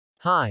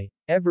Hi,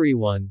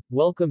 everyone,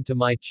 welcome to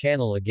my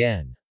channel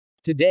again.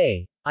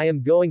 Today, I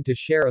am going to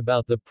share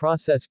about the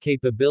process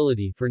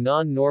capability for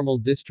non-normal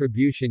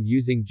distribution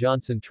using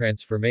Johnson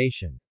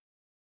transformation.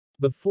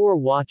 Before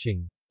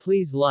watching,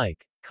 please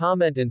like,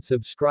 comment and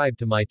subscribe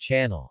to my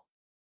channel.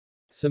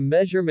 Some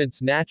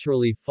measurements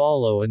naturally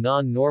follow a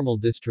non-normal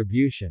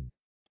distribution.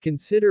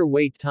 Consider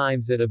wait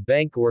times at a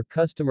bank or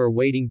customer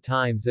waiting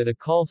times at a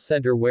call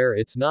center where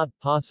it's not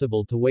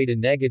possible to wait a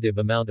negative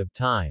amount of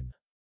time.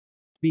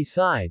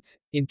 Besides,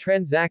 in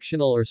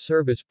transactional or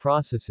service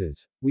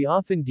processes, we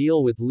often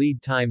deal with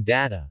lead time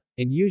data,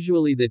 and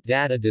usually that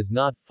data does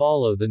not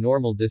follow the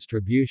normal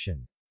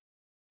distribution.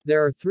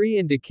 There are three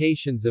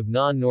indications of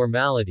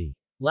non-normality: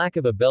 lack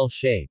of a bell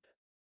shape,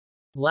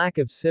 lack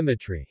of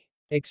symmetry,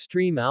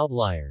 extreme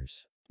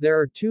outliers. There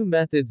are two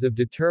methods of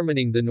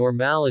determining the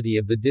normality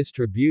of the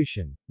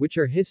distribution, which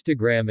are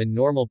histogram and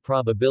normal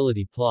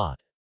probability plot.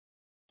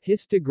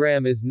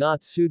 Histogram is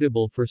not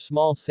suitable for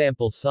small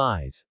sample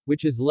size,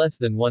 which is less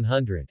than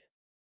 100.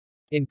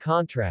 In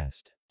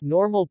contrast,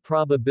 normal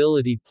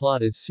probability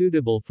plot is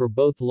suitable for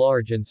both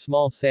large and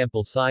small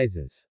sample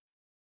sizes.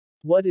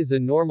 What is a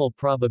normal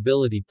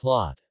probability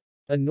plot?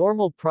 A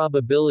normal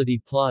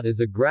probability plot is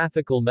a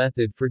graphical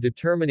method for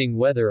determining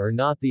whether or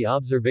not the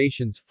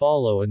observations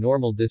follow a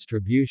normal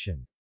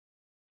distribution.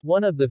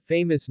 One of the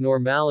famous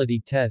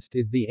normality tests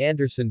is the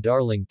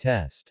Anderson-Darling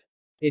test.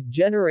 It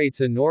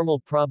generates a normal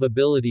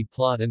probability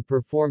plot and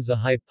performs a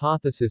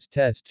hypothesis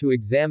test to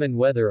examine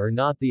whether or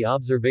not the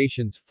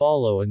observations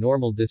follow a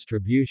normal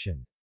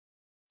distribution.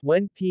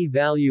 When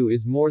p-value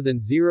is more than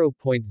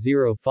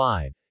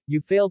 0.05, you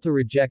fail to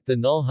reject the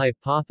null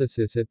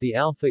hypothesis at the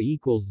alpha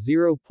equals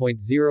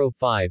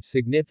 0.05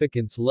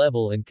 significance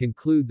level and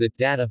conclude that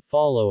data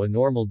follow a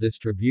normal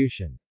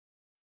distribution.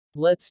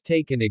 Let's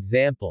take an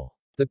example.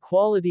 The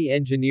quality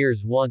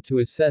engineers want to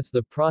assess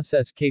the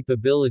process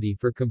capability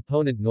for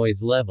component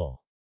noise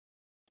level.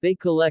 They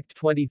collect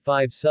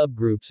 25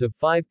 subgroups of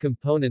 5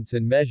 components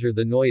and measure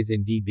the noise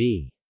in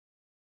dB.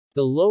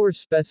 The lower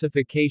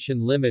specification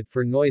limit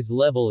for noise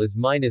level is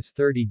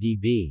 -30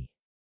 dB.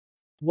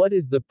 What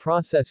is the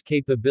process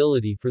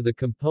capability for the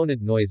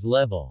component noise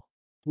level?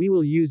 We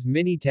will use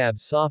Minitab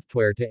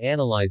software to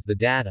analyze the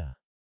data.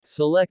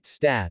 Select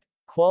Stat,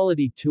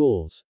 Quality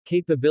Tools,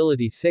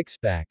 Capability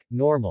Sixpack,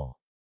 Normal.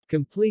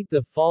 Complete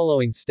the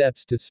following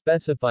steps to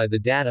specify the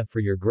data for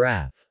your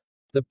graph.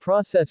 The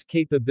process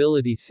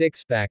capability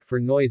Sixpack for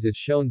noise is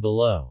shown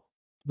below.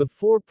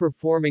 Before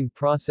performing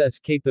process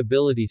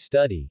capability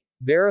study,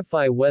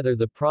 verify whether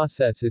the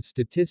process is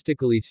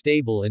statistically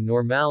stable in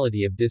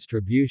normality of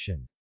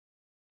distribution.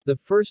 The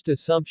first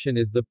assumption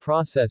is the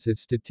process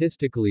is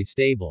statistically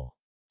stable.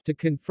 To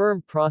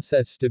confirm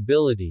process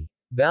stability,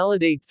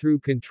 validate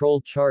through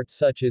control charts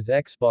such as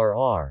X-bar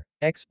R,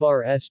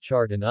 X-bar S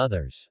chart and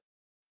others.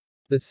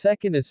 The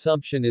second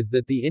assumption is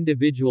that the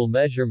individual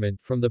measurement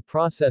from the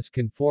process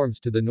conforms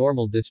to the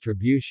normal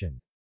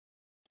distribution.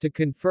 To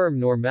confirm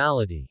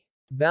normality,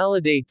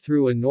 validate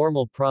through a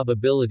normal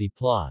probability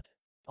plot.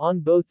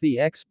 On both the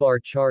X-bar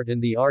chart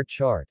and the R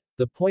chart,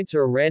 the points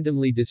are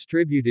randomly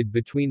distributed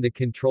between the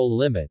control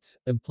limits,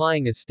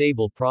 implying a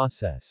stable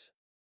process.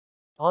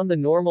 On the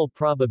normal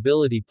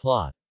probability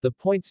plot, the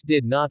points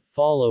did not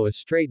follow a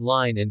straight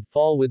line and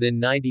fall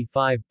within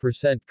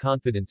 95%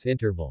 confidence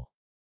interval.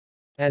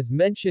 As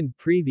mentioned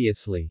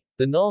previously,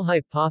 the null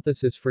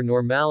hypothesis for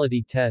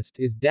normality test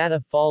is data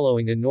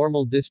following a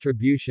normal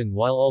distribution,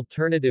 while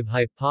alternative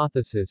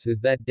hypothesis is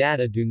that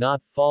data do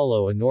not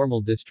follow a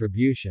normal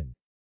distribution.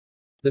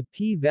 The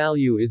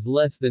p-value is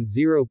less than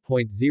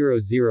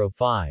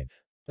 0.005.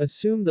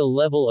 Assume the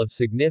level of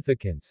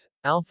significance,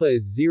 alpha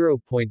is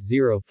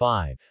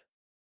 0.05.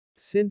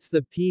 Since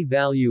the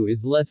p-value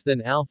is less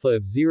than alpha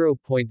of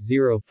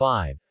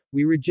 0.05,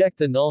 we reject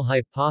the null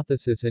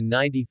hypothesis and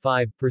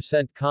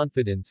 95%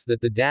 confidence that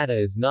the data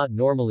is not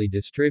normally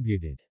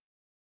distributed.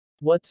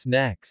 What's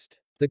next?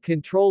 The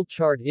control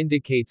chart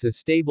indicates a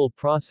stable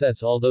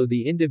process although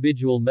the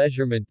individual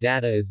measurement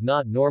data is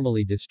not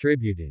normally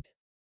distributed.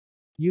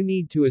 You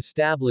need to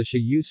establish a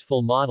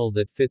useful model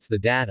that fits the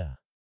data.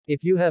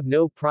 If you have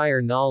no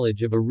prior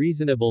knowledge of a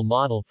reasonable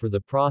model for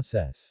the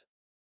process,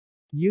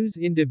 use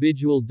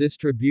individual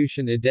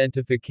distribution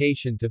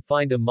identification to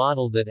find a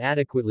model that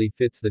adequately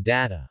fits the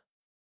data.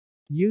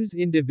 Use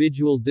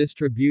individual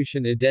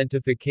distribution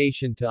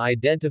identification to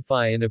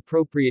identify an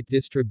appropriate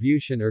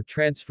distribution or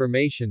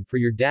transformation for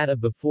your data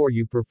before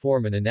you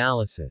perform an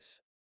analysis.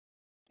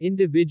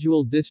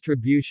 Individual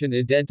distribution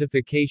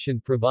identification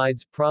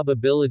provides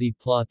probability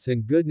plots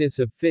and goodness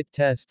of fit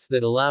tests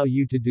that allow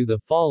you to do the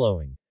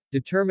following: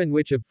 determine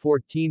which of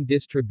 14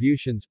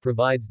 distributions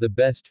provides the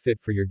best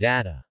fit for your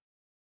data.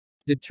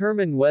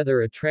 Determine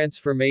whether a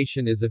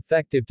transformation is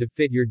effective to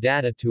fit your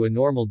data to a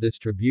normal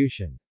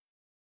distribution.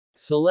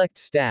 Select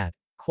Stat,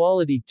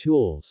 Quality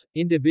Tools,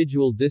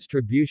 Individual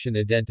Distribution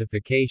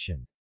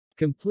Identification.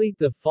 Complete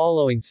the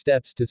following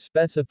steps to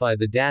specify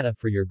the data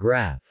for your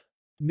graph.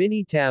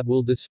 Minitab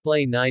will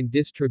display 9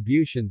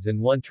 distributions and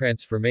 1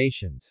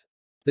 transformations.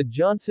 The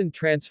Johnson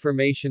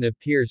transformation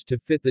appears to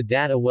fit the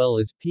data well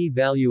as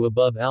p-value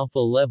above alpha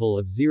level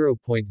of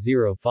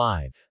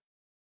 0.05.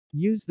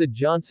 Use the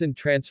Johnson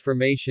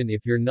transformation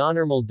if your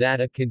nonnormal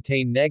data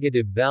contain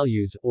negative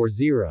values, or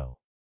 0.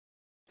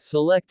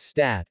 Select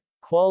Stat,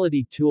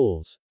 Quality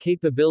Tools,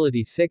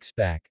 Capability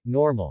Sixpack,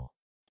 Normal.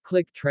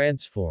 Click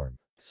Transform.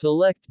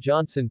 Select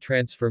Johnson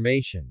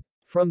transformation.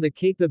 From the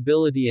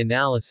capability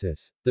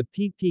analysis, the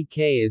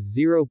PPK is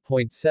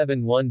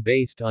 0.71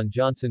 based on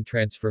Johnson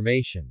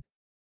transformation.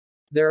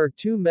 There are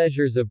two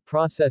measures of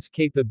process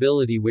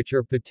capability which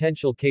are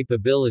potential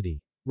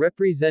capability,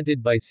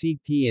 represented by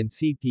CP and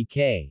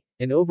CPK,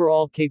 and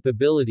overall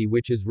capability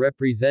which is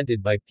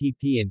represented by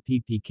PP and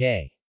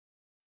PPK.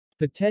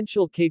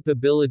 Potential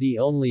capability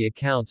only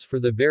accounts for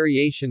the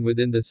variation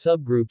within the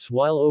subgroups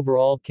while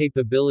overall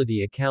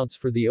capability accounts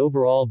for the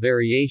overall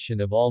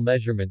variation of all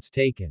measurements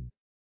taken.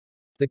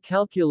 The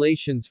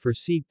calculations for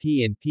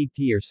CP and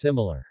PP are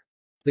similar.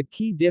 The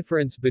key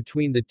difference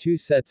between the two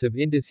sets of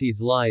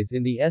indices lies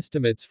in the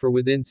estimates for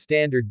within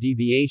standard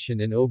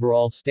deviation and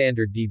overall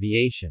standard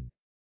deviation.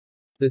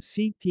 The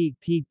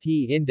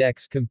CP-PP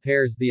index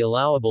compares the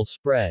allowable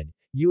spread,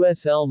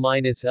 USL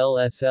minus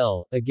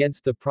LSL,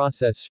 against the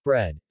process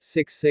spread,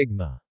 6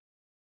 sigma.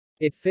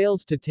 It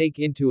fails to take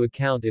into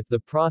account if the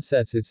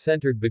process is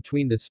centered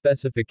between the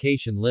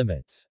specification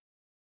limits.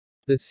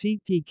 The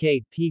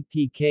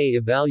CPK-PPK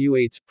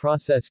evaluates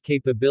process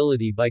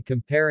capability by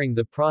comparing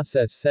the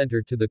process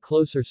center to the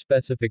closer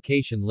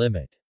specification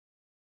limit.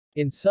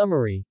 In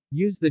summary,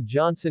 use the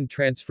Johnson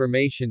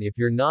transformation if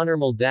your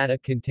nonnormal data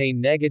contain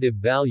negative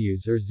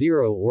values or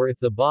 0 or if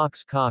the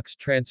Box-Cox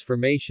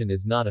transformation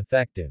is not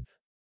effective.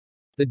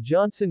 The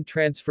Johnson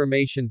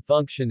transformation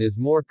function is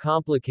more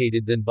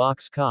complicated than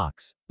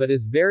Box-Cox, but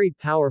is very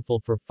powerful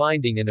for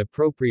finding an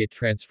appropriate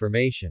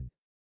transformation.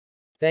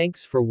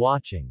 Thanks for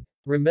watching.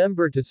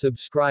 Remember to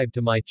subscribe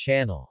to my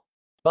channel.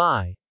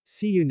 Bye.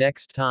 See you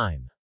next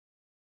time.